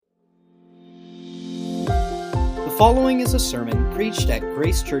following is a sermon preached at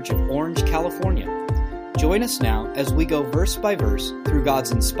Grace Church of Orange, California. Join us now as we go verse by verse through God's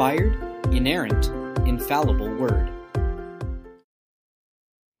inspired, inerrant, infallible Word.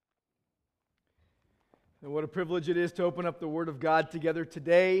 And what a privilege it is to open up the Word of God together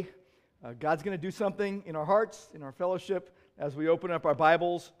today. God's going to do something in our hearts, in our fellowship, as we open up our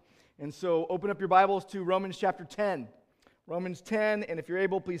Bibles. And so open up your Bibles to Romans chapter 10. Romans 10, and if you're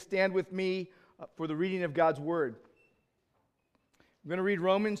able, please stand with me for the reading of God's Word. I'm going to read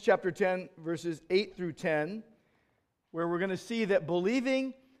Romans chapter 10, verses 8 through 10, where we're going to see that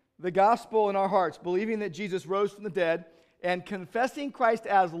believing the gospel in our hearts, believing that Jesus rose from the dead, and confessing Christ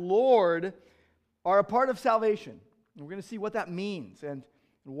as Lord are a part of salvation. And we're going to see what that means and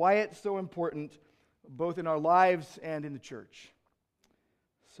why it's so important, both in our lives and in the church.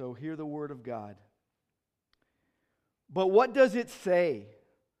 So hear the word of God. But what does it say?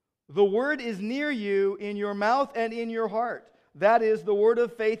 The word is near you, in your mouth and in your heart. That is the word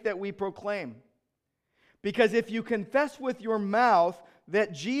of faith that we proclaim. Because if you confess with your mouth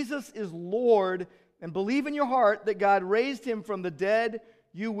that Jesus is Lord and believe in your heart that God raised him from the dead,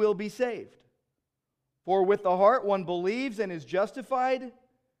 you will be saved. For with the heart one believes and is justified,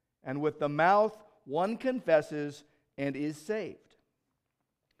 and with the mouth one confesses and is saved.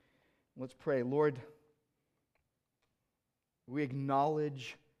 Let's pray. Lord, we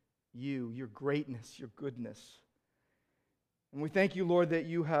acknowledge you, your greatness, your goodness. And we thank you, Lord, that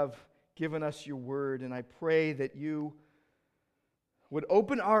you have given us your word. And I pray that you would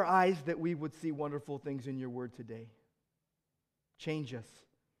open our eyes that we would see wonderful things in your word today. Change us,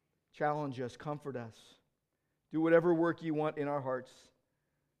 challenge us, comfort us. Do whatever work you want in our hearts.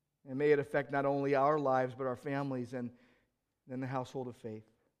 And may it affect not only our lives, but our families and then the household of faith.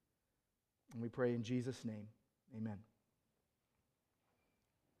 And we pray in Jesus' name. Amen.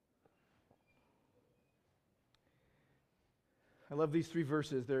 I love these three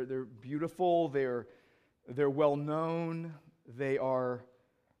verses. They're beautiful. They're well known. They are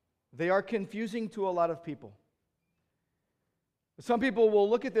confusing to a lot of people. Some people will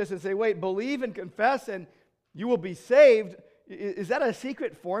look at this and say, "Wait, believe and confess, and you will be saved." Is that a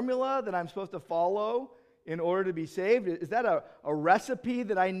secret formula that I'm supposed to follow in order to be saved? Is that a recipe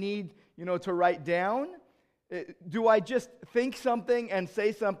that I need, to write down? Do I just think something and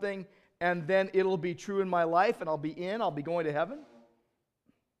say something, and then it'll be true in my life, and I'll be going to heaven?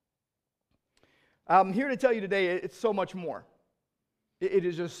 I'm here to tell you today, it's so much more. It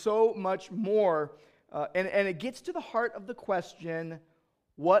is just so much more, and it gets to the heart of the question,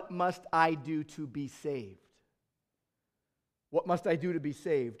 what must I do to be saved? What must I do to be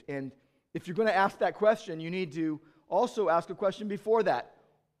saved? And if you're going to ask that question, you need to also ask a question before that.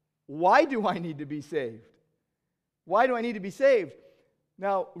 Why do I need to be saved? Why do I need to be saved?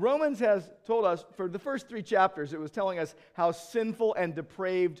 Now, Romans has told us, for the first 3 chapters, it was telling us how sinful and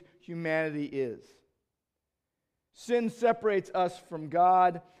depraved humanity is. Sin separates us from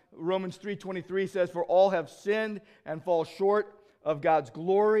God. Romans 3:23 says, "For all have sinned and fall short of God's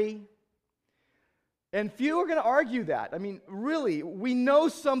glory." And few are going to argue that. I mean, really, we know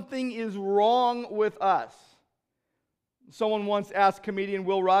something is wrong with us. Someone once asked comedian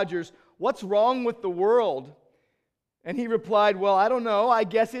Will Rogers, "What's wrong with the world?" And he replied, "Well, I don't know. I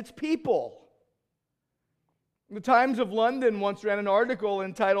guess it's people." The Times of London once ran an article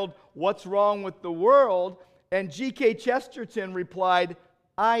entitled, "What's Wrong with the World?" And G.K. Chesterton replied,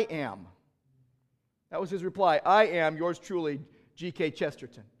 "I am." That was his reply. "I am, yours truly, G.K.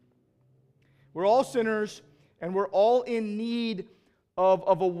 Chesterton." We're all sinners, and we're all in need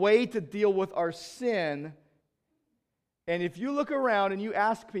of a way to deal with our sin. And if you look around and you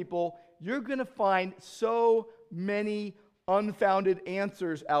ask people, you're going to find so many unfounded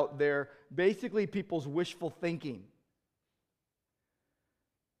answers out there, basically people's wishful thinking.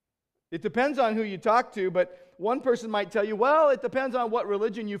 It depends on who you talk to, but one person might tell you, well, it depends on what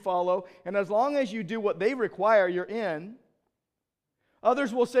religion you follow, and as long as you do what they require, you're in.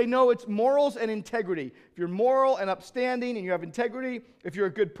 Others will say, no, it's morals and integrity. If you're moral and upstanding and you have integrity, if you're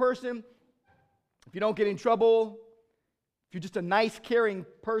a good person, if you don't get in trouble, if you're just a nice, caring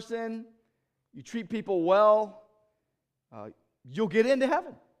person, you treat people well, you'll get into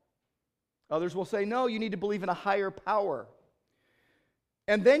heaven. Others will say, no, you need to believe in a higher power.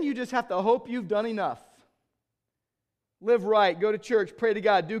 And then you just have to hope you've done enough. Live right, go to church, pray to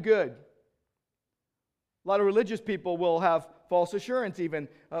God, do good. A lot of religious people will have false assurance even.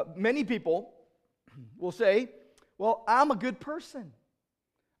 Many people will say, well, I'm a good person.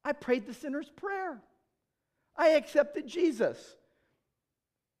 I prayed the sinner's prayer. I accepted Jesus.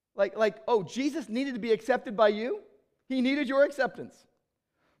 Like, oh, Jesus needed to be accepted by you? He needed your acceptance.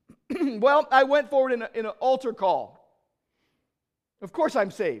 Well, I went forward in an altar call. Of course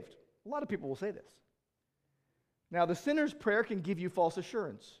I'm saved. A lot of people will say this. Now, the sinner's prayer can give you false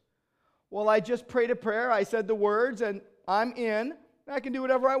assurance. Well, I just prayed a prayer, I said the words, and I'm in. I can do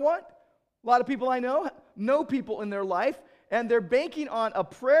whatever I want. A lot of people I know people in their life, and they're banking on a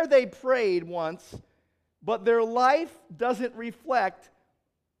prayer they prayed once, but their life doesn't reflect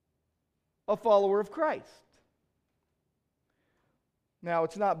a follower of Christ. Now,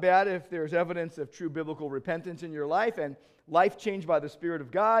 it's not bad if there's evidence of true biblical repentance in your life and life changed by the Spirit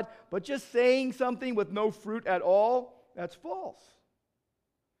of God, but just saying something with no fruit at all, that's false.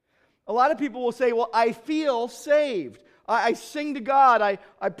 A lot of people will say, well, I feel saved. I sing to God.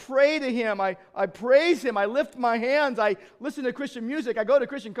 I pray to Him. I praise Him. I lift my hands. I listen to Christian music. I go to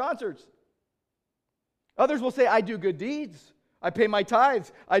Christian concerts. Others will say, I do good deeds. I pay my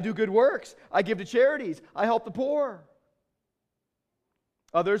tithes. I do good works. I give to charities. I help the poor.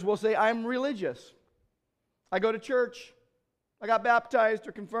 Others will say, I'm religious. I go to church. I got baptized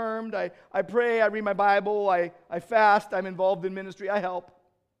or confirmed. I pray. I read my Bible. I fast. I'm involved in ministry. I help.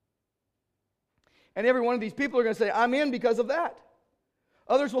 And every one of these people are going to say, I'm in because of that.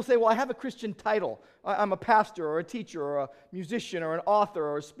 Others will say, well, I have a Christian title. I'm a pastor or a teacher or a musician or an author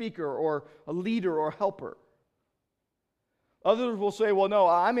or a speaker or a leader or a helper. Others will say, well, no,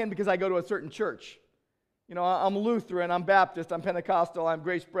 I'm in because I go to a certain church. You know, I'm Lutheran, I'm Baptist, I'm Pentecostal, I'm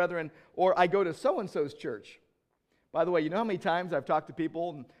Grace Brethren, or I go to so-and-so's church. By the way, you know how many times I've talked to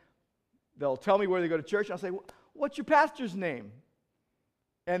people and they'll tell me where they go to church, and I'll say, what's your pastor's name?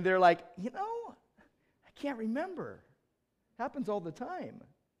 And they're like, I can't remember. Happens all the time.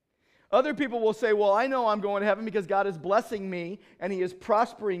 Other people will say, well, I know I'm going to heaven because God is blessing me and He is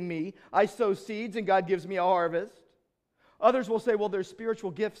prospering me. I sow seeds and God gives me a harvest. Others will say, well, there's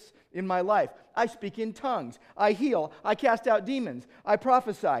spiritual gifts in my life. I speak in tongues. I heal. I cast out demons. I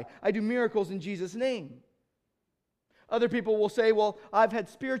prophesy. I do miracles in Jesus' name. Other people will say, well, I've had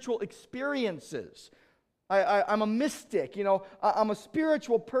spiritual experiences. I'm a mystic, I'm a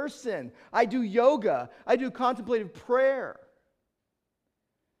spiritual person. I do yoga. I do contemplative prayer.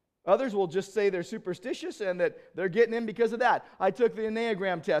 Others will just say they're superstitious and that they're getting in because of that. I took the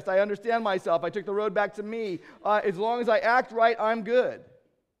Enneagram test. I understand myself. I took the road back to me. As long as I act right, I'm good.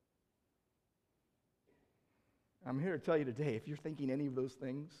 I'm here to tell you today, if you're thinking any of those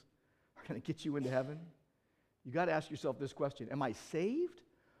things are going to get you into heaven, you got to ask yourself this question: am I saved?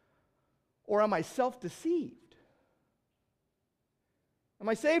 Or am I self-deceived? Am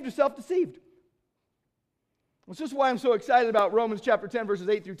I saved or self-deceived? This is why I'm so excited about Romans chapter 10, verses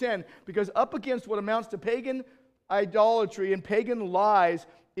 8 through 10, because up against what amounts to pagan idolatry and pagan lies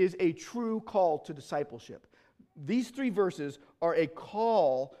is a true call to discipleship. These 3 verses are a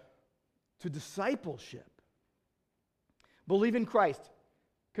call to discipleship. Believe in Christ.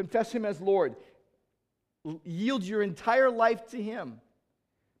 Confess Him as Lord. Yield your entire life to Him.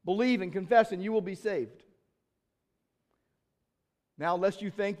 Believe and confess and you will be saved. Now, lest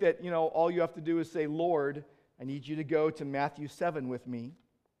you think that, all you have to do is say, Lord, I need you to go to Matthew 7 with me.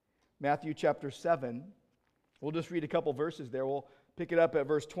 Matthew chapter 7. We'll just read a couple verses there. We'll pick it up at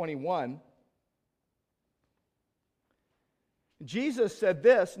verse 21. Jesus said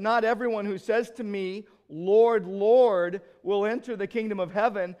this, not everyone who says to me, Lord, Lord, will enter the kingdom of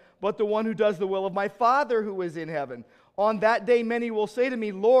heaven, but the one who does the will of my Father who is in heaven. On that day many will say to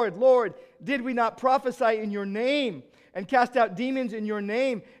me, Lord, Lord, did we not prophesy in your name, and cast out demons in your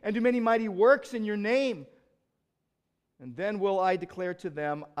name, and do many mighty works in your name? And then will I declare to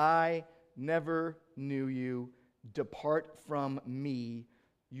them, I never knew you. Depart from me,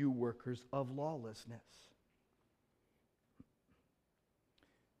 you workers of lawlessness.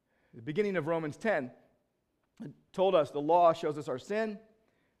 The beginning of Romans 10 told us the law shows us our sin,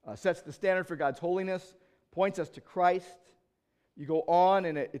 sets the standard for God's holiness, points us to Christ. You go on,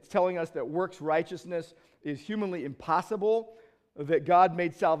 and it's telling us that works righteousness is humanly impossible, that God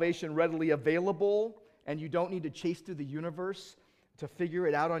made salvation readily available, and you don't need to chase through the universe to figure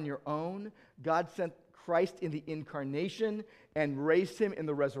it out on your own. God sent Christ in the incarnation and raised Him in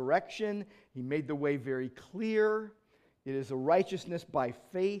the resurrection. He made the way very clear. It is a righteousness by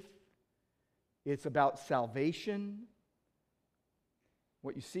faith. It's about salvation.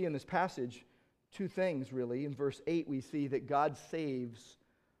 What you see in this passage, 2 things really. In verse 8, we see that God saves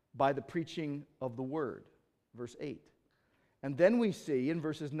by the preaching of the word. Verse 8. And then we see in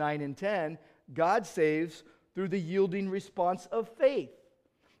verses 9 and 10, God saves through the yielding response of faith.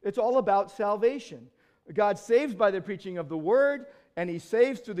 It's all about salvation. God saves by the preaching of the word, and He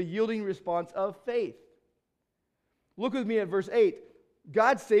saves through the yielding response of faith. Look with me at verse 8.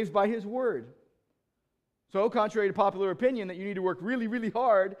 God saves by His word. So, contrary to popular opinion that you need to work really, really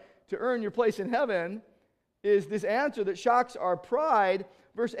hard to earn your place in heaven, is this answer that shocks our pride.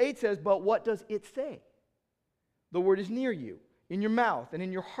 Verse 8 says, but what does it say? The word is near you, in your mouth and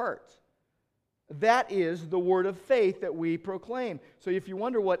in your heart. That is the word of faith that we proclaim. So if you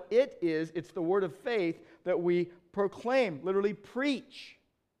wonder what it is, it's the word of faith that we proclaim, literally preach.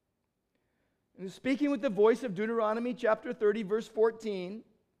 And speaking with the voice of Deuteronomy chapter 30, verse 14,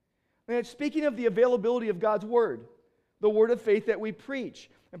 and it's speaking of the availability of God's word, the word of faith that we preach.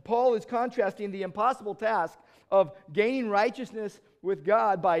 And Paul is contrasting the impossible task of gaining righteousness with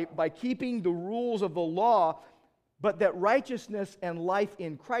God by keeping the rules of the law, but that righteousness and life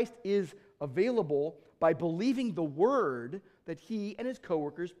in Christ is available by believing the word that he and his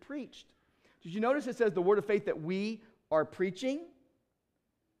co-workers preached. Did you notice it says the word of faith that we are preaching?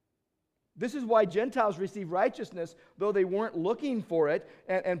 This is why Gentiles receive righteousness, though they weren't looking for it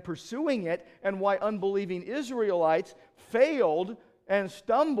and pursuing it, and why unbelieving Israelites failed and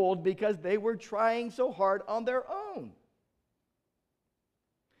stumbled because they were trying so hard on their own.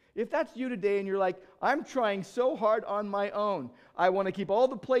 If that's you today and you're like, I'm trying so hard on my own. I want to keep all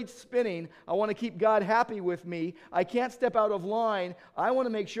the plates spinning. I want to keep God happy with me. I can't step out of line. I want to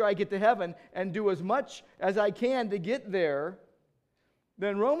make sure I get to heaven and do as much as I can to get there.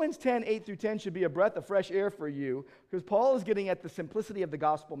 Then Romans 10, 8 through 10 should be a breath of fresh air for you, because Paul is getting at the simplicity of the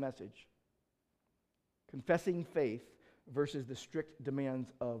gospel message. Confessing faith versus the strict demands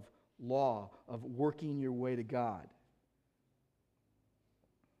of law, of working your way to God.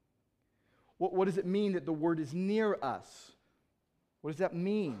 What does it mean that the word is near us? What does that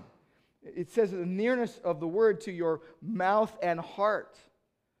mean? It says the nearness of the word to your mouth and heart.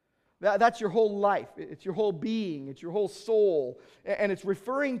 That's your whole life. It's your whole being. It's your whole soul. And it's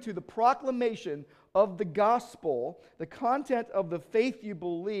referring to the proclamation of the gospel, the content of the faith you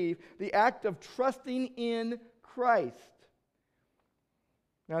believe, the act of trusting in Christ.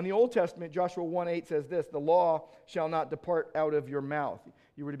 Now in the Old Testament, Joshua 1:8 says this, the law shall not depart out of your mouth.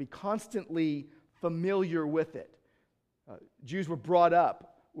 You were to be constantly familiar with it. Jews were brought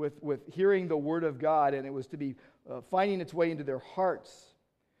up with hearing the word of God, and it was to be finding its way into their hearts.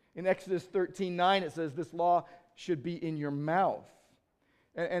 In Exodus 13:9, it says this law should be in your mouth.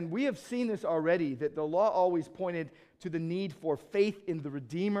 And we have seen this already, that the law always pointed to the need for faith in the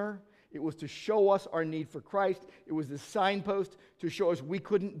Redeemer. It was to show us our need for Christ. It was the signpost to show us we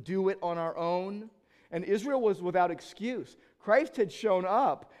couldn't do it on our own. And Israel was without excuse. Christ had shown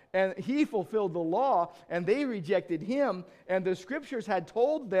up, and he fulfilled the law, and they rejected him. And the scriptures had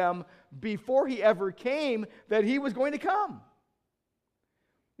told them before he ever came that he was going to come.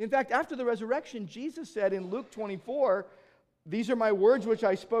 In fact, after the resurrection, Jesus said in Luke 24, these are my words which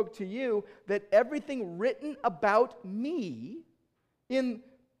I spoke to you, that everything written about me in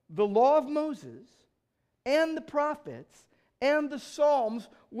the law of Moses and the prophets and the Psalms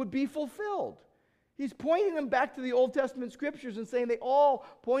would be fulfilled. He's pointing them back to the Old Testament scriptures and saying they all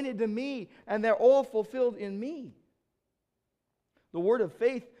pointed to me and they're all fulfilled in me. The word of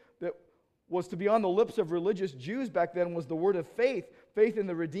faith that was to be on the lips of religious Jews back then was the word of faith, faith in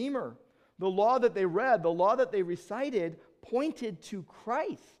the Redeemer. The law that they read, the law that they recited pointed to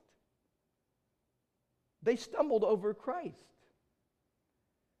Christ. They stumbled over Christ.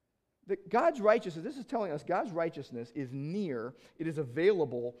 That God's righteousness, this is telling us God's righteousness is near, it is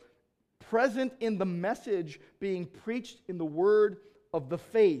available, present in the message being preached in the word of the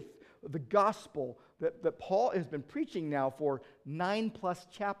faith, the gospel that Paul has been preaching now for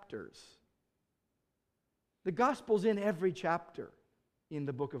 9+ chapters. The gospel's in every chapter in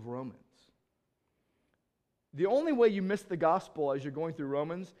the book of Romans. The only way you miss the gospel as you're going through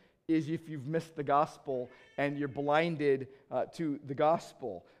Romans is if you've missed the gospel and you're blinded to the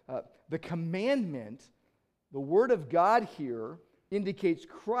gospel. The commandment, the word of God here, indicates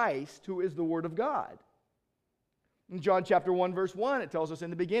Christ, who is the word of God. In John chapter 1, verse 1, it tells us in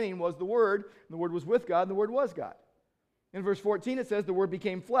the beginning was the word, and the word was with God, and the word was God. In verse 14, it says the word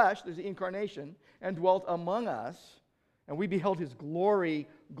became flesh, there's the incarnation, and dwelt among us, and we beheld his glory,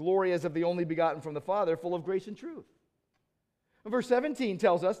 glory as of the only begotten from the Father, full of grace and truth. And verse 17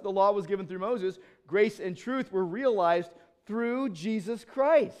 tells us the law was given through Moses, grace and truth were realized through Jesus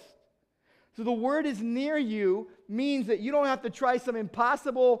Christ. So the word is near you means that you don't have to try some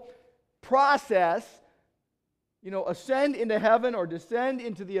impossible process, ascend into heaven or descend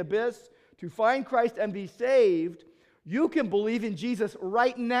into the abyss to find Christ and be saved. You can believe in Jesus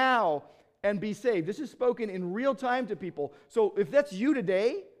right now and be saved. This is spoken in real time to people. So if that's you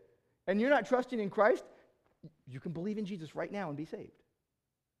today and you're not trusting in Christ, you can believe in Jesus right now and be saved.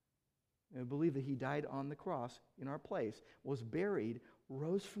 And believe that he died on the cross in our place, was buried,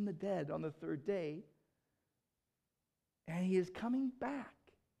 rose from the dead on the third day, And he is coming back.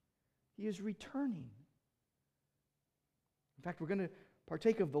 He is returning. In fact, we're going to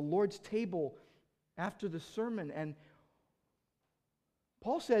partake of the Lord's table after the sermon. And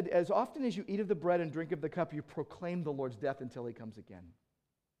Paul said, as often as you eat of the bread and drink of the cup, you proclaim the Lord's death until he comes again.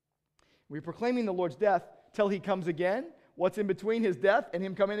 We're proclaiming the Lord's death till he comes again. What's in between his death and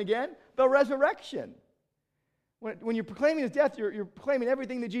him coming again? The resurrection. When you're proclaiming his death, you're proclaiming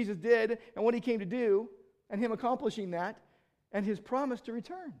everything that Jesus did and what he came to do, and him accomplishing that, and his promise to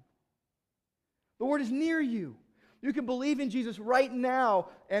return. The word is near you. You can believe in Jesus right now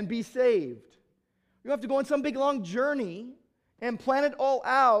and be saved. You don't have to go on some big long journey and plan it all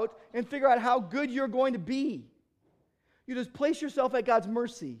out and figure out how good you're going to be. You just place yourself at God's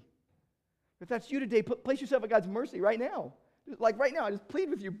mercy. If that's you today, place yourself at God's mercy right now. Like right now, I just plead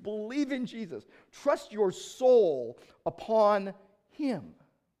with you, believe in Jesus. Trust your soul upon him.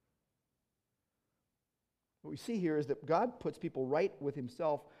 What we see here is that God puts people right with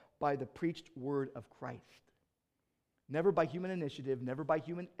himself by the preached word of Christ. Never by human initiative, never by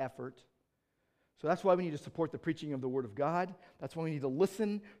human effort. So that's why we need to support the preaching of the Word of God. That's why we need to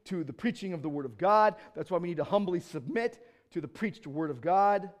listen to the preaching of the Word of God. That's why we need to humbly submit to the preached Word of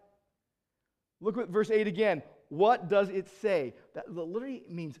God. Look at verse 8 again. What does it say? That literally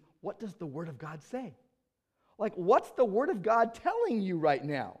means, what does the Word of God say? Like, what's the Word of God telling you right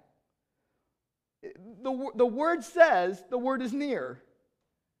now? The Word says the Word is near.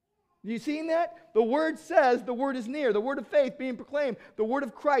 You seen that? The Word says the Word is near. The Word of faith being proclaimed. The Word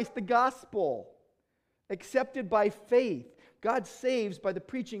of Christ, the gospel. Accepted by faith. God saves by the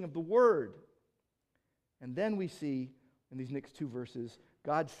preaching of the Word. And then we see in these next two verses,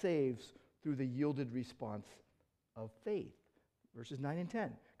 God saves through the yielded response of faith. Verses 9 and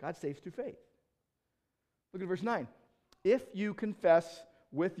 10. God saves through faith. Look at verse 9. If you confess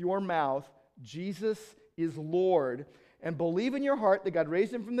with your mouth Jesus is Lord and believe in your heart that God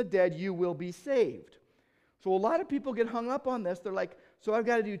raised him from the dead, you will be saved. So a lot of people get hung up on this. They're like, so I've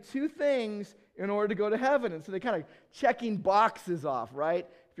got to do two things in order to go to heaven. And so they're kind of checking boxes off, right?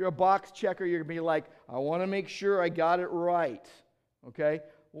 If you're a box checker, you're going to be like, I want to make sure I got it right. Okay?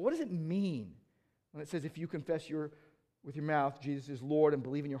 Well, what does it mean when it says if you confess with your mouth Jesus is Lord and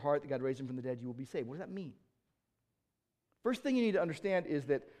believe in your heart that God raised him from the dead, you will be saved? What does that mean? First thing you need to understand is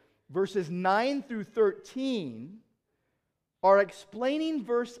that verses 9 through 13 are explaining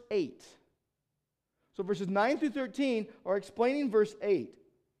verse 8. So verses 9 through 13 are explaining verse 8.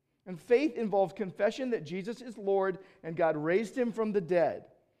 And faith involves confession that Jesus is Lord and God raised him from the dead.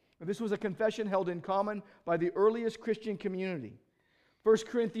 And this was a confession held in common by the earliest Christian community. 1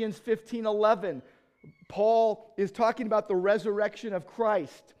 Corinthians 15:11, Paul is talking about the resurrection of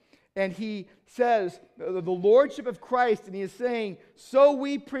Christ. And he says, the lordship of Christ, and he is saying, so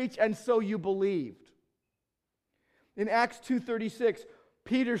we preach and so you believed. In Acts 2:36,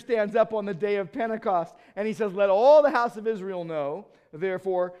 Peter stands up on the day of Pentecost, and he says, let all the house of Israel know,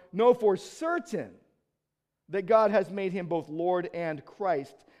 therefore, know for certain that God has made him both Lord and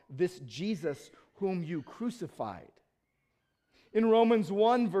Christ, this Jesus whom you crucified. In Romans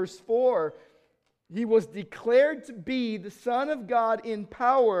 1, verse 4, he was declared to be the Son of God in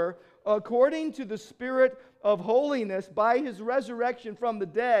power according to the Spirit of holiness by his resurrection from the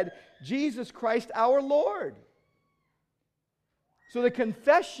dead, Jesus Christ our Lord. So the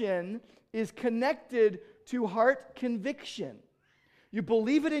confession is connected to heart conviction. You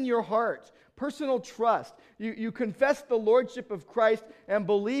believe it in your heart, personal trust. You confess the lordship of Christ and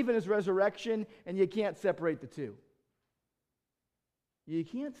believe in his resurrection, and you can't separate the two. You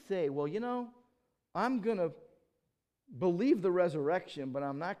can't say, well, I'm going to believe the resurrection, but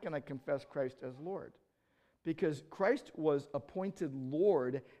I'm not going to confess Christ as Lord. Because Christ was appointed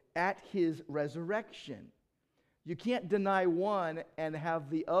Lord at his resurrection. You can't deny one and have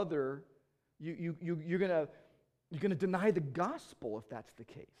the other. You're going to deny the gospel if that's the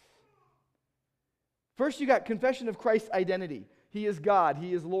case. First, you got confession of Christ's identity. He is God.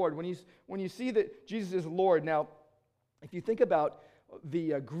 He is Lord. When you see that Jesus is Lord, now, if you think about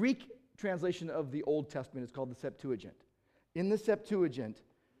the Greek translation of the Old Testament, it's called the Septuagint. In the Septuagint,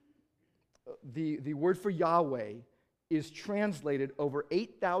 the word for Yahweh is translated over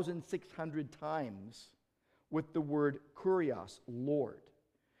 8,600 times with the word kurios, Lord,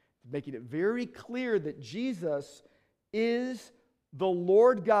 making it very clear that Jesus is the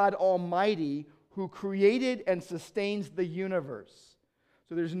Lord God Almighty who created and sustains the universe.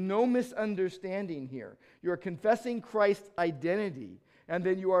 So there's no misunderstanding here. You're confessing Christ's identity, and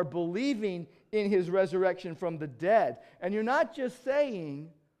then you are believing in his resurrection from the dead. And you're not just saying,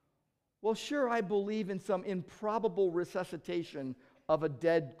 well, sure, I believe in some improbable resuscitation of a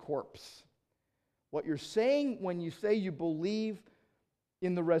dead corpse. What you're saying when you say you believe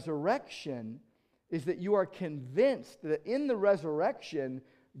in the resurrection is that you are convinced that in the resurrection,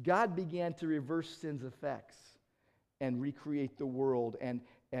 God began to reverse sin's effects and recreate the world and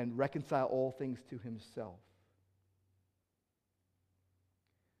reconcile all things to himself.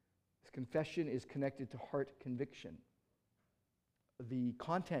 This confession is connected to heart conviction. The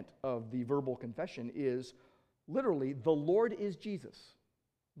content of the verbal confession is literally, the Lord is Jesus.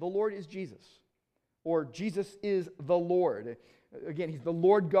 The Lord is Jesus. Or Jesus is the Lord. Again, he's the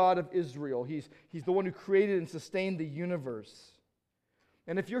Lord God of Israel. He's the one who created and sustained the universe.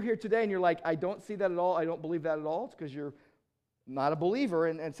 And if you're here today and you're like, I don't see that at all, I don't believe that at all, it's because you're not a believer.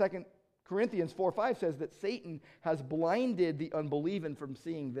 And 2 Corinthians 4:5 says that Satan has blinded the unbelieving from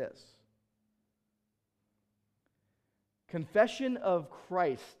seeing this. Confession of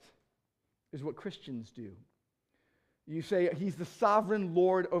Christ is what Christians do. You say, he's the sovereign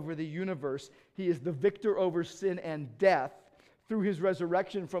Lord over the universe. He is the victor over sin and death through his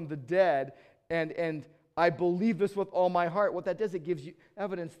resurrection from the dead. And I believe this with all my heart. What that does, it gives you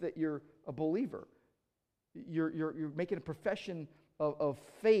evidence that you're a believer. You're making a profession of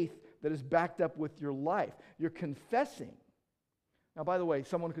faith that is backed up with your life. You're confessing. Now, by the way,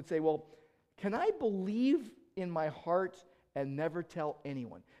 someone could say, well, can I believe in my heart and never tell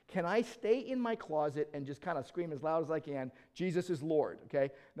anyone? Can I stay in my closet and just kind of scream as loud as I can, Jesus is Lord,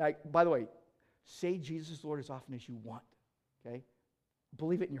 okay? Now, by the way, say Jesus is Lord as often as you want, okay?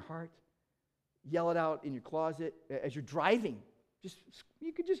 Believe it in your heart. Yell it out in your closet. As you're driving,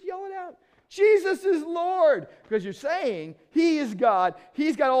 you could just yell it out. Jesus is Lord, because you're saying he is God.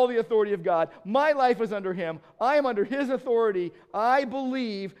 He's got all the authority of God. My life is under him. I am under his authority. I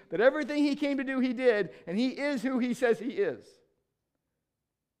believe that everything he came to do, he did, and he is who he says he is.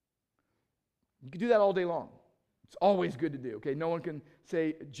 You can do that all day long. It's always good to do, okay? No one can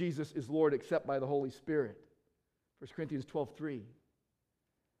say Jesus is Lord except by the Holy Spirit. 1 Corinthians 12:3.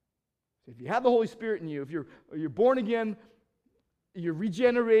 So if you have the Holy Spirit in you, if you're born again, you're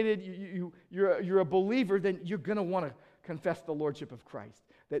regenerated, you're a believer, then you're going to want to confess the lordship of Christ.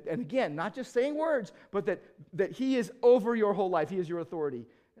 And again, not just saying words, but that he is over your whole life. He is your authority.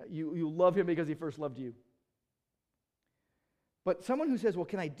 You love him because he first loved you. But someone who says, well,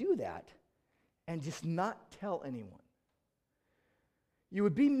 can I do that and just not tell anyone? You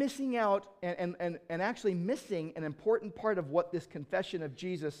would be missing out and actually missing an important part of what this confession of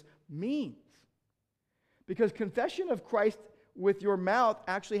Jesus means. Because confession of Christ with your mouth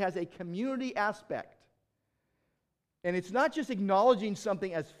actually has a community aspect. And it's not just acknowledging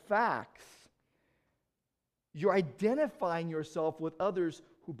something as facts. You're identifying yourself with others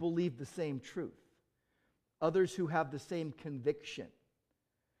who believe the same truth. Others who have the same conviction.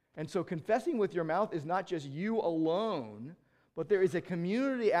 And so confessing with your mouth is not just you alone, but there is a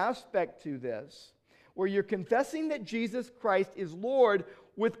community aspect to this, where you're confessing that Jesus Christ is Lord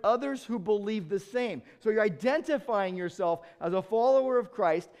with others who believe the same. So you're identifying yourself as a follower of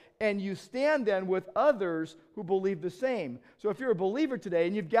Christ, and you stand then with others who believe the same. So if you're a believer today,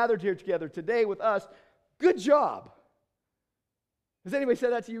 and you've gathered here together today with us, good job. Has anybody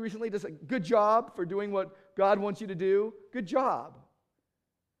said that to you recently? Just a good job for doing what God wants you to do? Good job.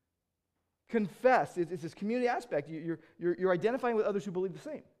 Confess. It's this community aspect. You're identifying with others who believe the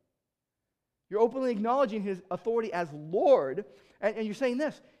same. You're openly acknowledging his authority as Lord, and you're saying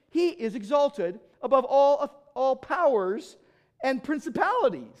this: he is exalted above all powers and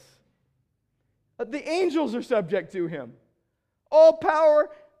principalities. The angels are subject to him. All power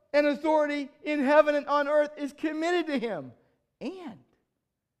and authority in heaven and on earth is committed to him. And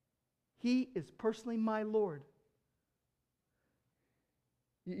he is personally my Lord.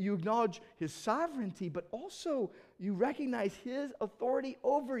 You acknowledge his sovereignty, but also you recognize his authority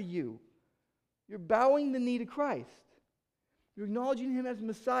over you. You're bowing the knee to Christ. You're acknowledging him as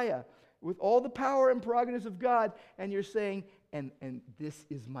Messiah with all the power and prerogatives of God, and you're saying, and this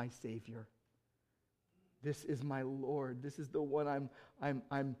is my Savior. This is my Lord. This is the one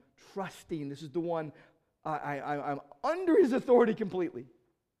I'm trusting. This is the one I'm under his authority completely.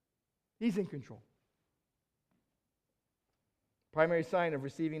 He's in control. Primary sign of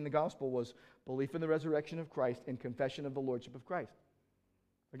receiving the gospel was belief in the resurrection of Christ and confession of the lordship of Christ.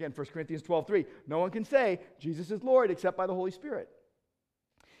 Again, 1 Corinthians 12:3. No one can say Jesus is Lord except by the Holy Spirit.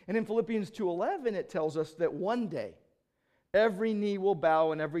 And in Philippians 2:11, it tells us that one day every knee will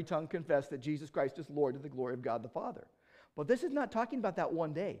bow and every tongue confess that Jesus Christ is Lord to the glory of God the Father. But this is not talking about that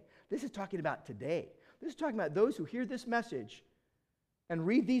one day. This is talking about today. This is talking about those who hear this message and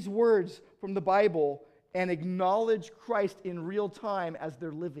read these words from the Bible and acknowledge Christ in real time as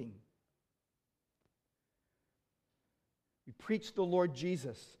they're living. We preach the Lord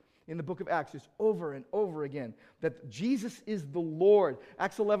Jesus in the book of Acts, just over and over again, that Jesus is the Lord.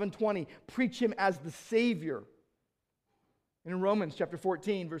 Acts 11:20, preach him as the Savior. And in Romans chapter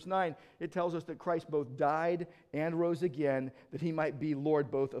 14, verse 9, it tells us that Christ both died and rose again, that he might be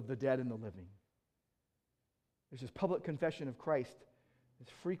Lord both of the dead and the living. There's this public confession of Christ.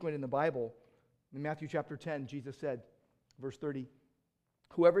 It's frequent in the Bible. In Matthew chapter 10, Jesus said, verse 30,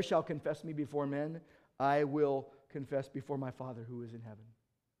 whoever shall confess me before men, I will confess before my Father who is in heaven.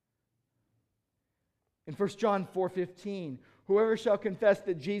 In 1 John 4:15, whoever shall confess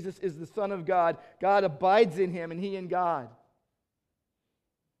that Jesus is the Son of God, God abides in him and he in God.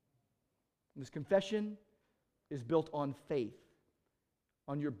 This confession is built on faith,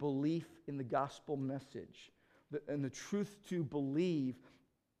 on your belief in the gospel message. And the truth to believe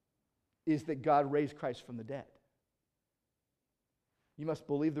is that God raised Christ from the dead. You must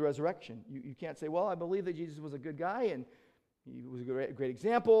believe the resurrection. You can't say, well, I believe that Jesus was a good guy and he was a great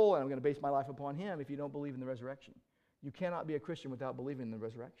example and I'm going to base my life upon him, if you don't believe in the resurrection. You cannot be a Christian without believing in the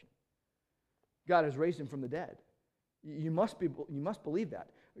resurrection. God has raised him from the dead. You must believe that.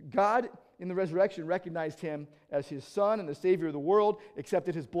 God, in the resurrection, recognized him as his Son and the Savior of the world,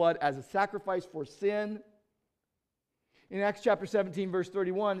 accepted his blood as a sacrifice for sin. In Acts chapter 17, verse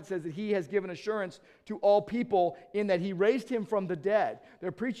 31, it says that he has given assurance to all people in that he raised him from the dead.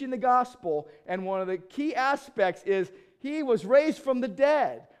 They're preaching the gospel, and one of the key aspects is he was raised from the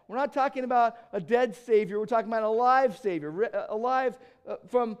dead. We're not talking about a dead Savior. We're talking about a live Savior, alive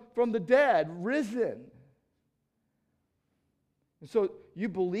from the dead, risen. And so you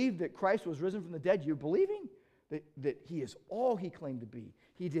believe that Christ was risen from the dead. You're believing that he is all he claimed to be.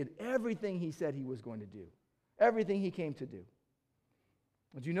 He did everything he said he was going to do. Everything he came to do.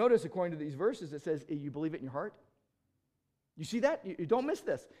 Did you notice, according to these verses, it says you believe it in your heart? You see that? You don't miss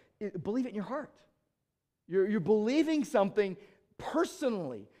this. Believe it in your heart. You're believing something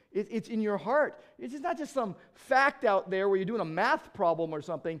personally. It's in your heart. It's not just some fact out there where you're doing a math problem or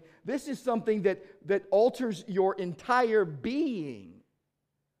something. This is something that alters your entire being.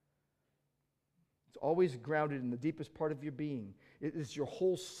 It's always grounded in the deepest part of your being. It is your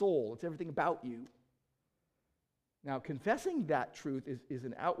whole soul. It's everything about you. Now, confessing that truth is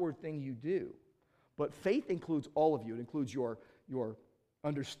an outward thing you do. But faith includes all of you. It includes your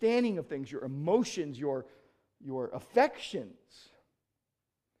understanding of things, your emotions, your affections.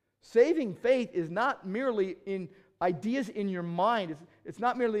 Saving faith is not merely in ideas in your mind. It's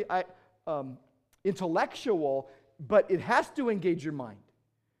not merely intellectual, but it has to engage your mind.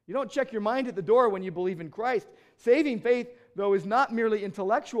 You don't check your mind at the door when you believe in Christ. Saving faith, though, is not merely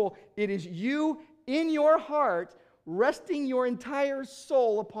intellectual. It is you in your heart resting your entire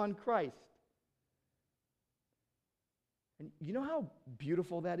soul upon Christ. And you know how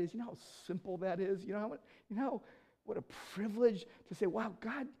beautiful that is? You know how simple that is? You know what a privilege to say, wow,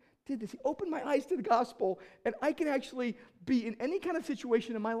 God did this. He opened my eyes to the gospel, and I can actually be in any kind of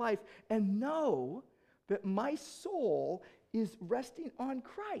situation in my life and know that my soul is resting on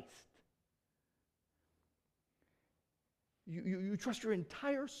Christ. You trust your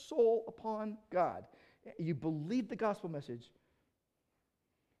entire soul upon God. You believe the gospel message.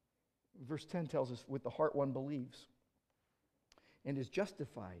 Verse 10 tells us, with the heart one believes and is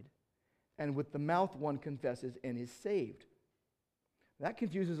justified, and with the mouth one confesses and is saved. That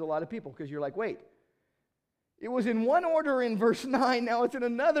confuses a lot of people because you're like, wait, it was in one order in verse 9, now it's in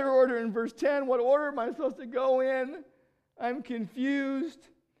another order in verse 10. What order am I supposed to go in? I'm confused.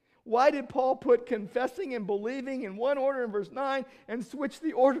 Why did Paul put confessing and believing in one order in verse 9 and switch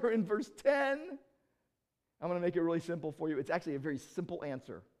the order in verse 10? I'm going to make it really simple for you. It's actually a very simple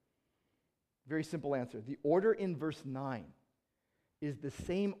answer. Very simple answer. The order in verse 9 is the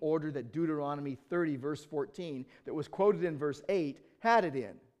same order that Deuteronomy 30, verse 14, that was quoted in verse 8, had it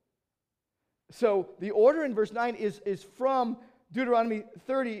in. So the order in verse 9 is from Deuteronomy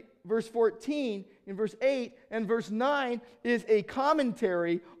 30, verse 14, in verse 8, and verse 9 is a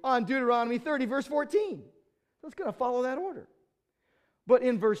commentary on Deuteronomy 30, verse 14. So it's going to follow that order. But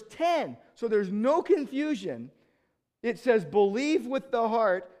in verse 10, so there's no confusion, it says believe with the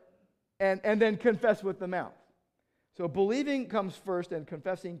heart and then confess with the mouth. So believing comes first and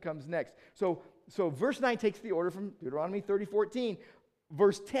confessing comes next. So verse 9 takes the order from Deuteronomy 30:14.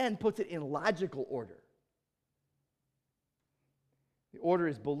 Verse 10 puts it in logical order. The order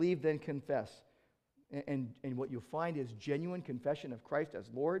is believe, then confess. And what you'll find is genuine confession of Christ as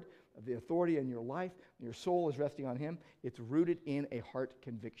Lord, of the authority in your life. Your soul is resting on him. It's rooted in a heart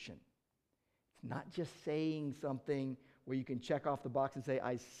conviction. It's not just saying something where you can check off the box and say,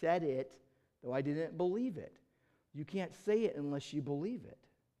 I said it, though I didn't believe it. You can't say it unless you believe it,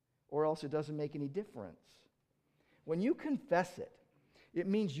 or else it doesn't make any difference. When you confess it, It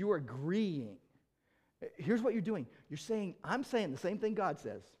means you're agreeing. Here's what you're doing. You're saying, I'm saying the same thing God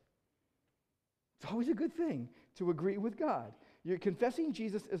says. It's always a good thing to agree with God. You're confessing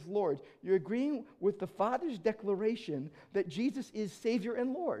Jesus as Lord. You're agreeing with the Father's declaration that Jesus is Savior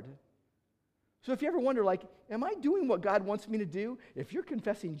and Lord. So if you ever wonder, like, am I doing what God wants me to do? If you're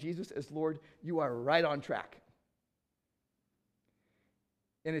confessing Jesus as Lord, you are right on track.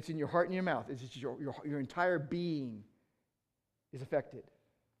 And it's in your heart and your mouth. It's just your entire being is affected.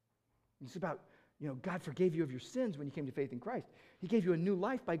 It's about, God forgave you of your sins when you came to faith in Christ. He gave you a new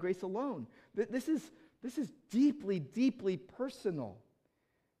life by grace alone. This is deeply, deeply personal.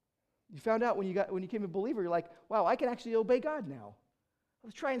 You found out when you became a believer, you're like, wow, I can actually obey God now. I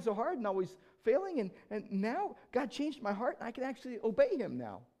was trying so hard and always failing, and now God changed my heart and I can actually obey Him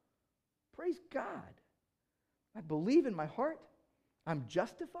now. Praise God. I believe in my heart. I'm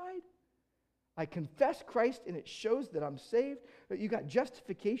justified. I confess Christ and it shows that I'm saved. You got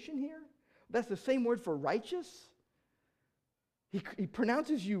justification here. That's the same word for righteous. He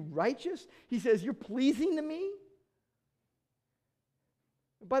pronounces you righteous. He says, you're pleasing to me.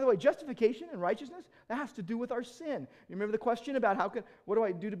 By the way, justification and righteousness, that has to do with our sin. You remember the question about what do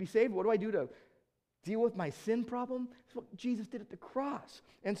I do to be saved? What do I do to deal with my sin problem? That's what Jesus did at the cross.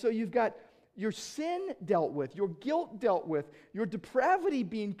 And so you've got your sin dealt with, your guilt dealt with, your depravity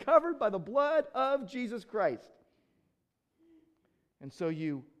being covered by the blood of Jesus Christ. And so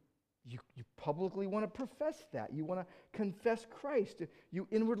you publicly want to profess that. You want to confess Christ. You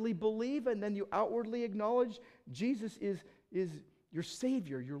inwardly believe, and then you outwardly acknowledge Jesus is your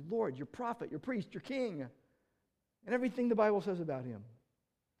Savior, your Lord, your prophet, your priest, your king, and everything the Bible says about Him.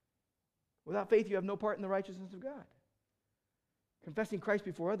 Without faith, you have no part in the righteousness of God. Confessing Christ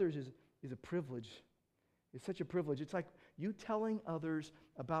before others is a privilege. It's such a privilege. It's like you telling others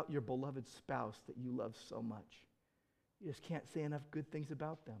about your beloved spouse that you love so much. You just can't say enough good things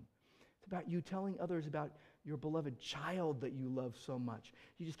about them. It's about you telling others about your beloved child that you love so much.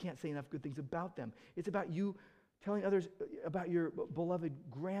 You just can't say enough good things about them. It's about you telling others about your beloved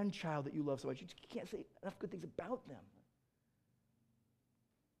grandchild that you love so much. You just can't say enough good things about them.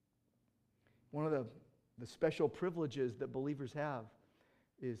 One of the special privileges that believers have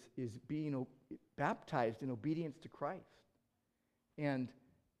is being baptized in obedience to Christ. And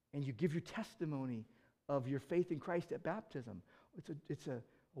you give your testimony of your faith in Christ at baptism. It's a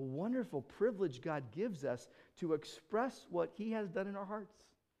wonderful privilege God gives us to express what He has done in our hearts.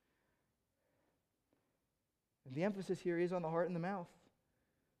 And the emphasis here is on the heart and the mouth.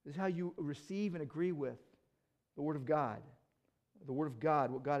 This is how you receive and agree with the Word of God. The Word of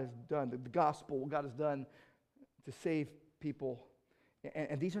God, what God has done, the gospel, what God has done to save people.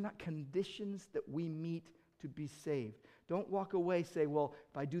 And these are not conditions that we meet to be saved. Don't walk away say, well,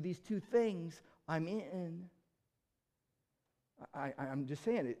 if I do these two things, I'm in. I'm just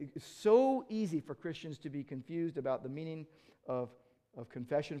saying, it's so easy for Christians to be confused about the meaning of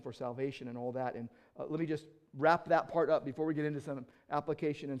confession for salvation and all that. And let me just wrap that part up before we get into some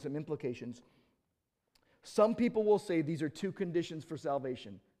application and some implications. Some people will say these are two conditions for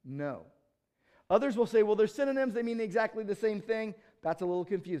salvation. No. Others will say, well, they're synonyms. They mean exactly the same thing. That's a little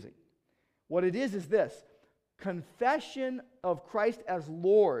confusing. What it is this. Confession of Christ as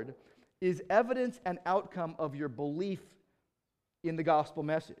Lord is evidence and outcome of your belief in the gospel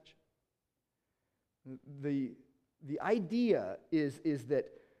message. The idea is that,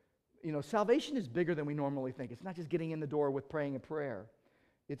 salvation is bigger than we normally think. It's not just getting in the door with praying a prayer.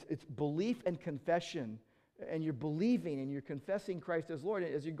 It's belief and confession, and you're believing and you're confessing Christ as Lord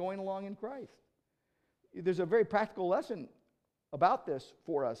as you're going along in Christ. There's a very practical lesson about this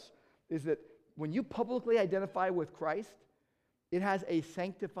for us, is that when you publicly identify with Christ, it has a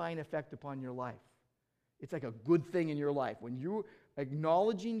sanctifying effect upon your life. It's like a good thing in your life. When you're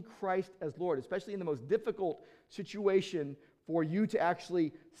acknowledging Christ as Lord, especially in the most difficult situation for you to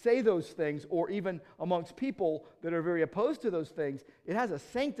actually say those things, or even amongst people that are very opposed to those things, it has a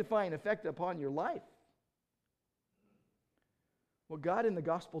sanctifying effect upon your life. What God in the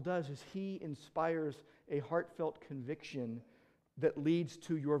gospel does is He inspires a heartfelt conviction that leads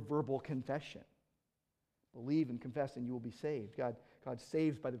to your verbal confession. Believe and confess and you will be saved. God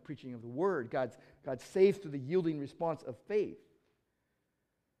saves by the preaching of the word. God saves through the yielding response of faith.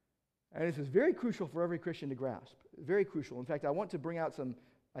 And this is very crucial for every Christian to grasp. Very crucial. In fact, I want to bring out some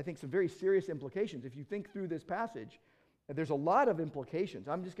very serious implications. If you think through this passage, there's a lot of implications.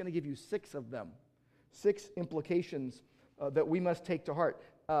 I'm just going to give you 6 of them. 6 implications that we must take to heart.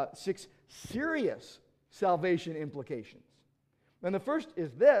 6 serious salvation implications. And the first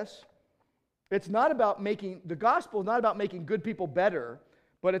is this. The gospel is not about making good people better,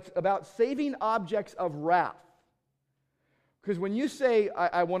 but it's about saving objects of wrath. Because when you say,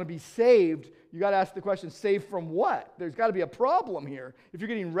 I want to be saved, you got to ask the question, saved from what? There's got to be a problem here. If you're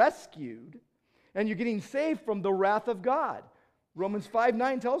getting rescued and you're getting saved from the wrath of God. Romans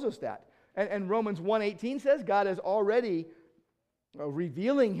 5:9 tells us that. And Romans 1:18 says God is already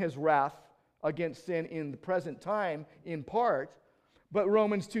revealing his wrath against sin in the present time in part. But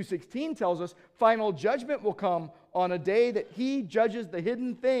Romans 2:16 tells us final judgment will come on a day that he judges the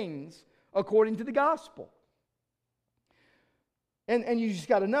hidden things according to the gospel. And you just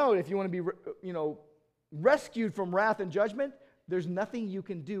got to know, if you want to be rescued from wrath and judgment, there's nothing you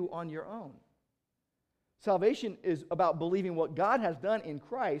can do on your own. Salvation is about believing what God has done in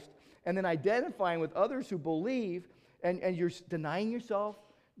Christ and then identifying with others who believe, and you're denying yourself,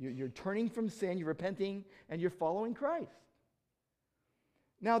 you're turning from sin, you're repenting, and you're following Christ.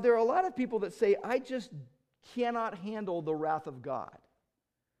 Now, there are a lot of people that say, I just cannot handle the wrath of God.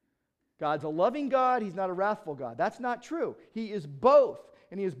 God's a loving God, he's not a wrathful God. That's not true. He is both,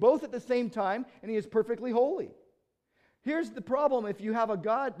 and he is both at the same time, and he is perfectly holy. Here's the problem: if you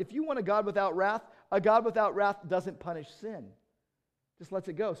want a God without wrath, a God without wrath doesn't punish sin. Just lets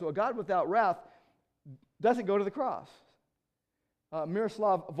it go. So a God without wrath doesn't go to the cross.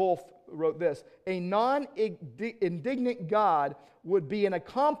 Miroslav Volf wrote this: a non-indignant God would be an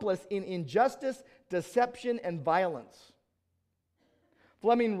accomplice in injustice, deception, and violence.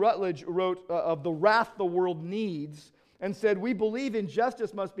 Fleming Rutledge wrote of the wrath the world needs and said, we believe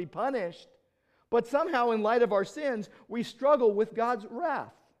injustice must be punished, but somehow in light of our sins, we struggle with God's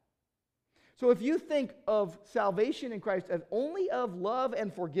wrath. So if you think of salvation in Christ as only of love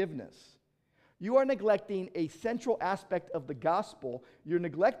and forgiveness, you are neglecting a central aspect of the gospel. You're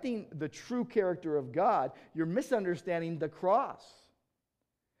neglecting the true character of God. You're misunderstanding the cross.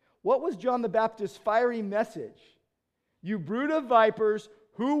 What was John the Baptist's fiery message? You brood of vipers,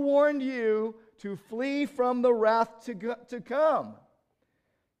 who warned you to flee from the wrath to come?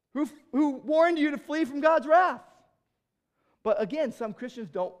 Who warned you to flee from God's wrath? But again, some Christians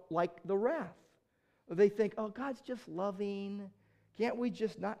don't like the wrath. They think, oh, God's just loving. Can't we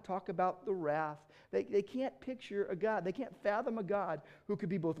just not talk about the wrath? They can't picture a God. They can't fathom a God who could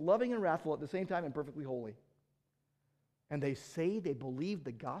be both loving and wrathful at the same time and perfectly holy. And they say they believe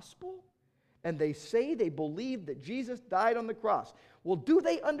the gospel? And they say they believe that Jesus died on the cross. Well, do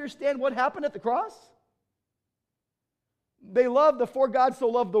they understand what happened at the cross? They love the "for God so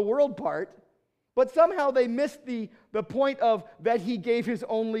loved the world" part, but somehow they missed the point of that he gave his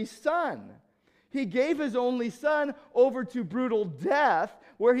only son. He gave his only son over to brutal death,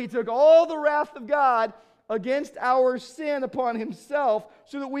 where he took all the wrath of God against our sin upon himself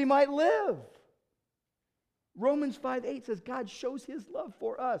so that we might live. Romans 5:8 says God shows his love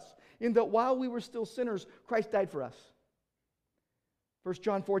for us in that while we were still sinners, Christ died for us. 1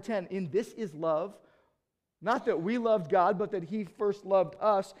 John 4:10, in this is love, not that we loved God, but that he first loved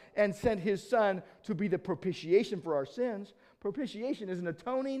us and sent his son to be the propitiation for our sins. Propitiation is an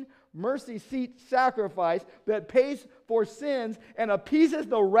atoning mercy seat sacrifice that pays for sins and appeases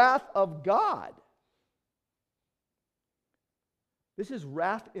the wrath of God. This is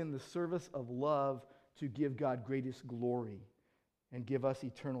wrath in the service of love to give God greatest glory and give us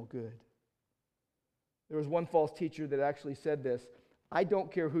eternal good. There was one false teacher that actually said this: I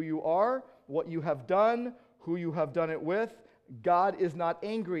don't care who you are, what you have done, who you have done it with, God is not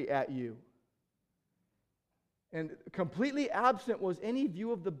angry at you. And completely absent was any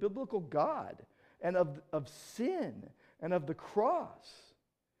view of the biblical God and of sin and of the cross.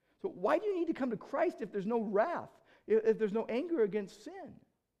 So why do you need to come to Christ if there's no wrath, if there's no anger against sin?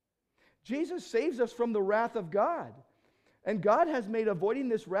 Jesus saves us from the wrath of God. And God has made avoiding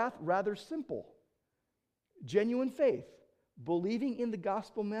this wrath rather simple. Genuine faith, believing in the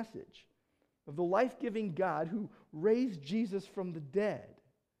gospel message of the life-giving God who raised Jesus from the dead.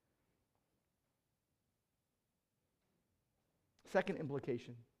 Second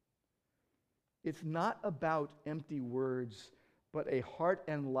implication, it's not about empty words, but a heart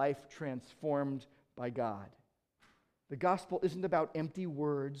and life transformed by God. The gospel isn't about empty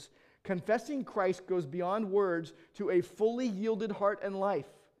words. Confessing Christ goes beyond words to a fully yielded heart and life.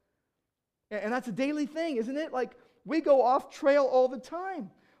 And that's a daily thing, isn't it? Like, we go off trail all the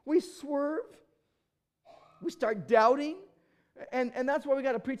time. We swerve. We start doubting. And that's why we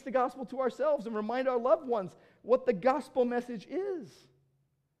got to preach the gospel to ourselves and remind our loved ones what the gospel message is.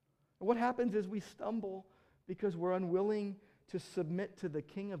 And what happens is we stumble because we're unwilling to submit to the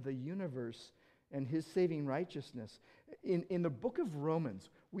King of the universe and his saving righteousness. In the book of Romans,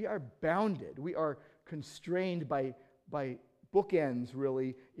 we are bounded. We are constrained by bookends,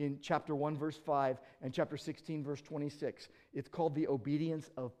 really, in chapter 1, verse 5, and chapter 16, verse 26. It's called the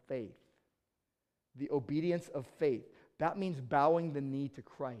obedience of faith. The obedience of faith. that means bowing the knee to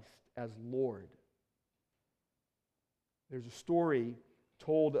Christ as Lord. There's a story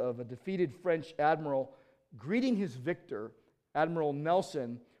told of a defeated French admiral greeting his victor, Admiral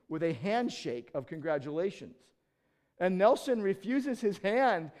Nelson, with a handshake of congratulations. And Nelson refuses his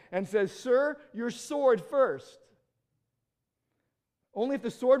hand and says, "Sir, your sword first." Only if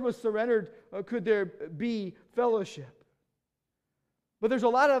the sword was surrendered could there be fellowship. But there's a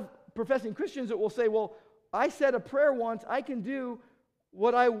lot of professing Christians that will say, well, I said a prayer once, I can do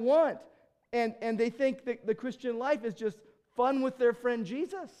what I want. And they think that the Christian life is just fun with their friend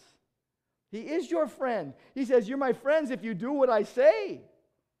Jesus. He is your friend. He says, you're my friends if you do what I say.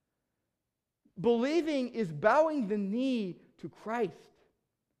 Believing is bowing the knee to Christ.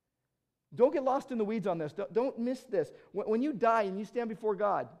 Don't get lost in the weeds on this. Don't miss this. When you die and you stand before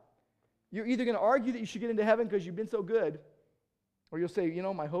God, you're either going to argue that you should get into heaven because you've been so good, or you'll say,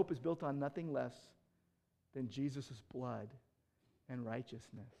 my hope is built on nothing less than Jesus' blood and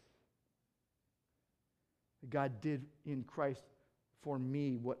righteousness. God did in Christ for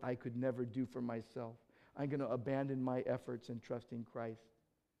me what I could never do for myself. I'm going to abandon my efforts and trust in Christ.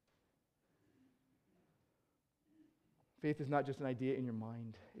 Faith is not just an idea in your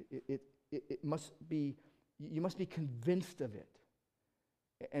mind. It must be, you must be convinced of it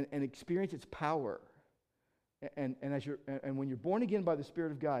and experience its power. And when you're born again by the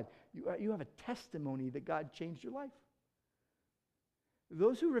Spirit of God, you have a testimony that God changed your life.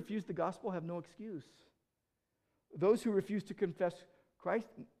 Those who refuse the gospel have no excuse. Those who refuse to confess Christ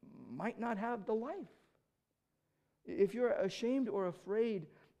might not have the life. If you're ashamed or afraid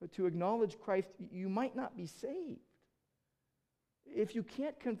to acknowledge Christ, you might not be saved. If you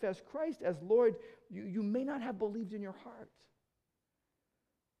can't confess Christ as Lord, you may not have believed in your heart.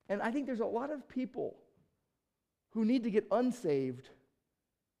 And I think there's a lot of people who need to get unsaved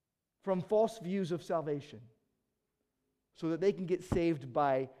from false views of salvation so that they can get saved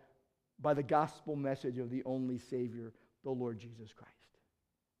by the gospel message of the only Savior, the Lord Jesus Christ.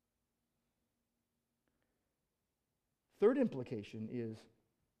 Third implication is,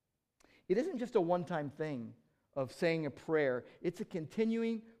 it isn't just a one-time thing of saying a prayer. It's a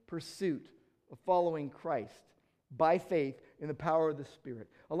continuing pursuit of following Christ by faith in the power of the Spirit.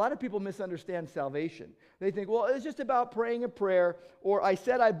 A lot of people misunderstand salvation. They think, well, it's just about praying a prayer, or I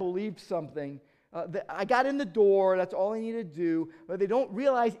said I believed something. I got in the door, that's all I need to do. But they don't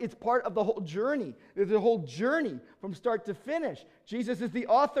realize it's part of the whole journey. There's a whole journey from start to finish. Jesus is the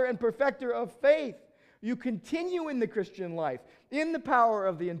author and perfecter of faith. You continue in the Christian life in the power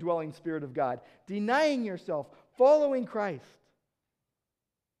of the indwelling Spirit of God, denying yourself, following Christ.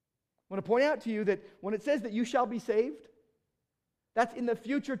 I want to point out to you that when it says that you shall be saved, that's in the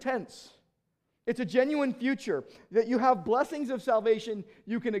future tense. It's a genuine future, that you have blessings of salvation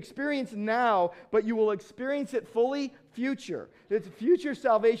you can experience now, but you will experience it fully future. It's future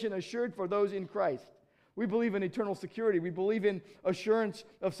salvation assured for those in Christ. We believe in eternal security. We believe in assurance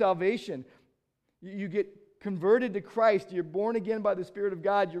of salvation. You get converted to Christ. You're born again by the Spirit of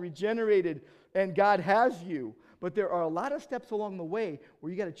God. You're regenerated, and God has you. But there are a lot of steps along the way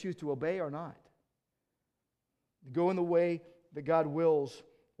where you got to choose to obey or not. Go in the way that God wills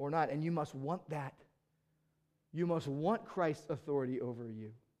or not. And you must want that. You must want Christ's authority over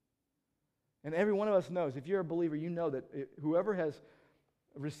you. And every one of us knows, if you're a believer, you know that whoever has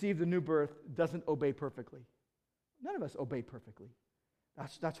received the new birth doesn't obey perfectly. None of us obey perfectly.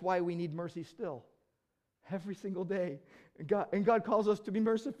 That's why we need mercy still. Every single day. And God calls us to be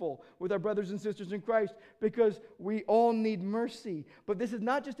merciful with our brothers and sisters in Christ because we all need mercy. But this is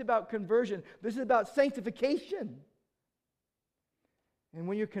not just about conversion. This is about sanctification. And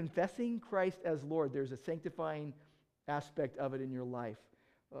when you're confessing Christ as Lord, there's a sanctifying aspect of it in your life.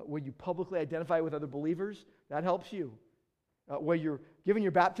 When you publicly identify with other believers, that helps you. Where you're giving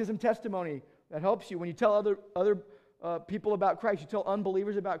your baptism testimony, that helps you. When you tell other people about Christ, you tell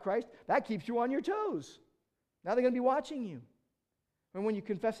unbelievers about Christ, that keeps you on your toes. Now they're going to be watching you. And when you're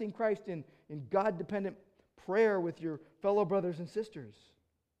confessing Christ in God-dependent prayer with your fellow brothers and sisters.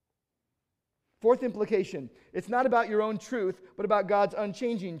 Fourth implication, it's not about your own truth, but about God's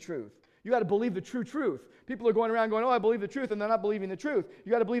unchanging truth. You got to believe the true truth. People are going around going, I believe the truth, and they're not believing the truth.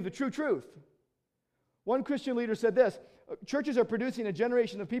 You got to believe the true truth. One Christian leader said this, churches are producing a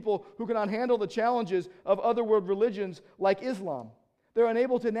generation of people who cannot handle the challenges of other world religions like Islam. They're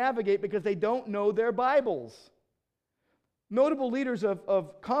unable to navigate because they don't know their Bibles. Notable leaders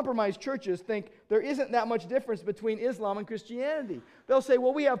of compromised churches think there isn't that much difference between Islam and Christianity. They'll say,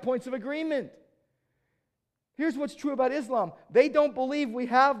 well, we have points of agreement. Here's what's true about Islam. They don't believe we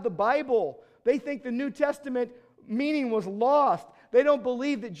have the Bible. They think the New Testament meaning was lost. They don't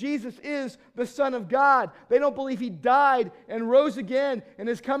believe that Jesus is the Son of God. They don't believe He died and rose again and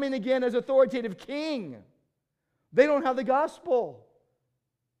is coming again as authoritative King. They don't have the gospel.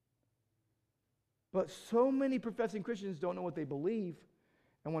 But so many professing Christians don't know what they believe.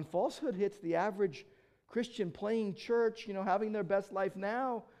 And when falsehood hits the average Christian playing church, having their best life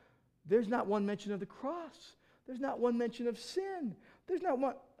now, there's not one mention of the cross. There's not one mention of sin. There's not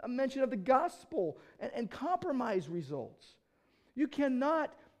one a mention of the gospel, and compromise results. You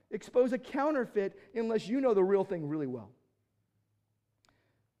cannot expose a counterfeit unless you know the real thing really well.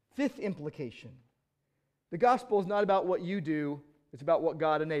 Fifth implication. The gospel is not about what you do, it's about what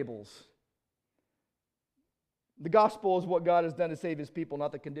God enables. The gospel is what God has done to save His people,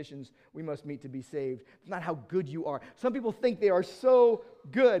 not the conditions we must meet to be saved. It's not how good you are. Some people think they are so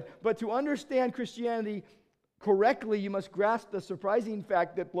good, but to understand Christianity correctly, you must grasp the surprising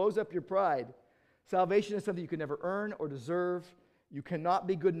fact that blows up your pride. Salvation is something you can never earn or deserve. You cannot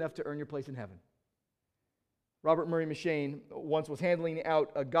be good enough to earn your place in heaven. Robert Murray M'Cheyne once was handing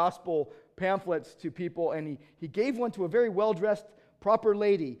out gospel pamphlets to people, and he gave one to a very well-dressed, proper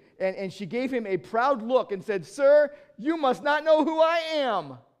lady, and she gave him a proud look and said, "Sir, you must not know who I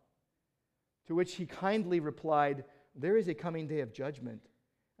am." To which he kindly replied, "There is a coming day of judgment,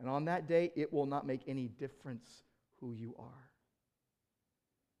 and on that day it will not make any difference who you are."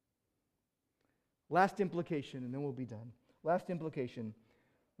 Last implication, and then we'll be done. Last implication,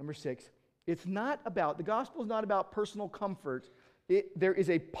 number 6. The gospel is not about personal comfort. There is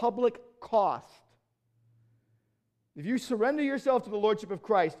a public cost. If you surrender yourself to the Lordship of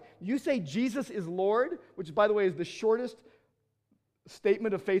Christ, you say Jesus is Lord, which, by the way, is the shortest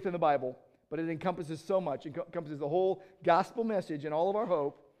statement of faith in the Bible, but it encompasses so much. It encompasses the whole gospel message and all of our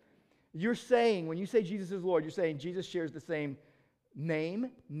hope. You're saying, when you say Jesus is Lord, you're saying Jesus shares the same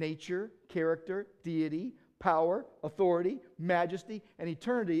name, nature, character, deity, power, authority, majesty, and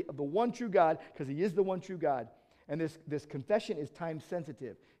eternity of the one true God, because He is the one true God. And this confession is time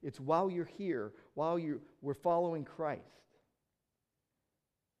sensitive. It's while you're here, we're following Christ.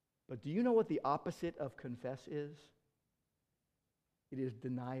 But do you know what the opposite of confess is? It is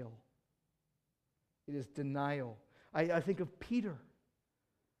denial. It is denial. I think of Peter.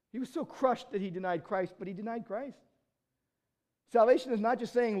 He was so crushed that he denied Christ, but he denied Christ. Salvation is not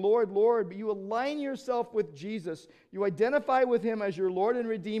just saying, "Lord, Lord," but you align yourself with Jesus. You identify with Him as your Lord and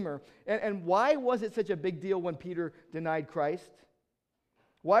Redeemer. And why was it such a big deal when Peter denied Christ?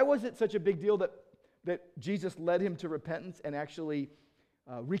 Why was it such a big deal that Jesus led him to repentance and actually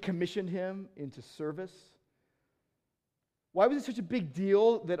recommissioned him into service? Why was it such a big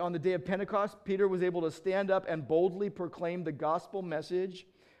deal that on the day of Pentecost, Peter was able to stand up and boldly proclaim the gospel message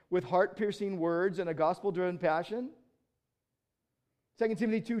with heart-piercing words and a gospel-driven passion? 2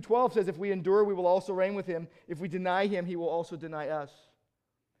 Timothy 2:12 says, "If we endure, we will also reign with Him. If we deny Him, He will also deny us."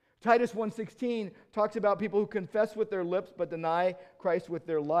 Titus 1:16 talks about people who confess with their lips but deny Christ with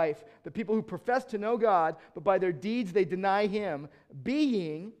their life. The people who profess to know God, but by their deeds they deny Him,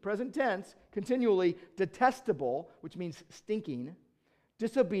 being, present tense, continually detestable, which means stinking,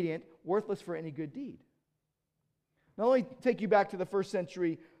 disobedient, worthless for any good deed. Now let me take you back to the first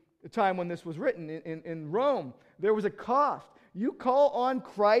century time when this was written. In Rome, there was a cost. You call on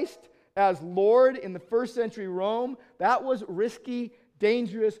Christ as Lord in the first century Rome, that was risky,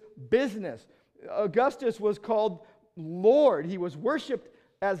 dangerous business. Augustus was called Lord. He was worshipped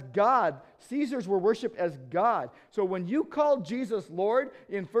as God. Caesars were worshipped as God. So when you called Jesus Lord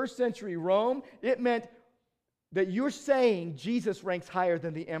in first century Rome, it meant that you're saying Jesus ranks higher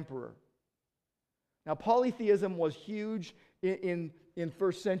than the emperor. Now, polytheism was huge in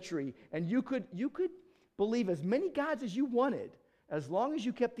first century, and you could believe as many gods as you wanted, as long as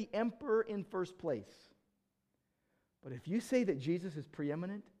you kept the emperor in first place. But if you say that Jesus is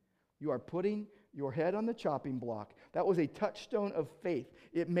preeminent, you are putting your head on the chopping block. That was a touchstone of faith.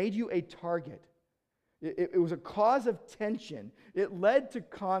 It made you a target. It was a cause of tension. It led to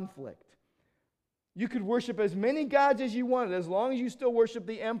conflict. You could worship as many gods as you wanted, as long as you still worship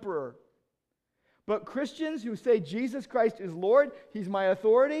the emperor. But Christians who say Jesus Christ is Lord, He's my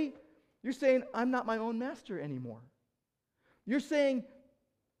authority, you're saying, I'm not my own master anymore. You're saying,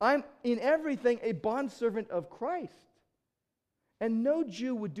 I'm in everything a bondservant of Christ. And no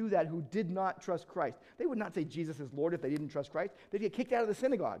Jew would do that who did not trust Christ. They would not say Jesus is Lord if they didn't trust Christ. They'd get kicked out of the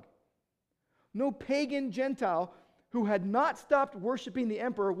synagogue. No pagan Gentile who had not stopped worshiping the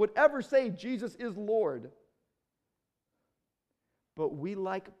emperor would ever say Jesus is Lord. But we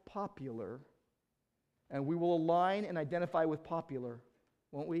like popular, and we will align and identify with popular,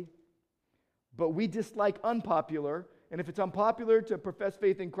 won't we? But we dislike unpopular, and if it's unpopular to profess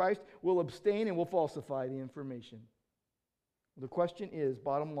faith in Christ, we'll abstain and we'll falsify the information. The question is,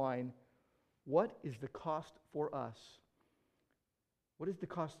 bottom line, what is the cost for us? What is the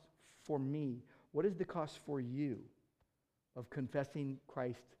cost for me? What is the cost for you of confessing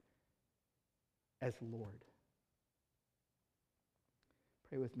Christ as Lord?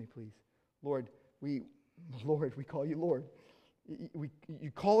 Pray with me, please. Lord, we call you Lord.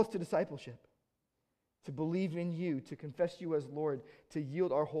 You call us to discipleship, to believe in you, to confess you as Lord, to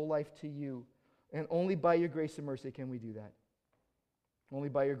yield our whole life to you. And only by your grace and mercy can we do that. Only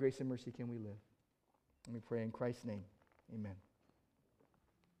by your grace and mercy can we live. Let me pray in Christ's name. Amen.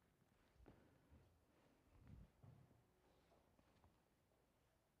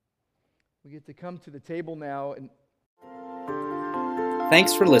 We get to come to the table now. And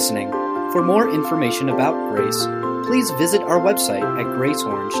Thanks for listening. For more information about Grace, please visit our website at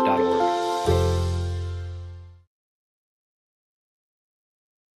graceorange.org.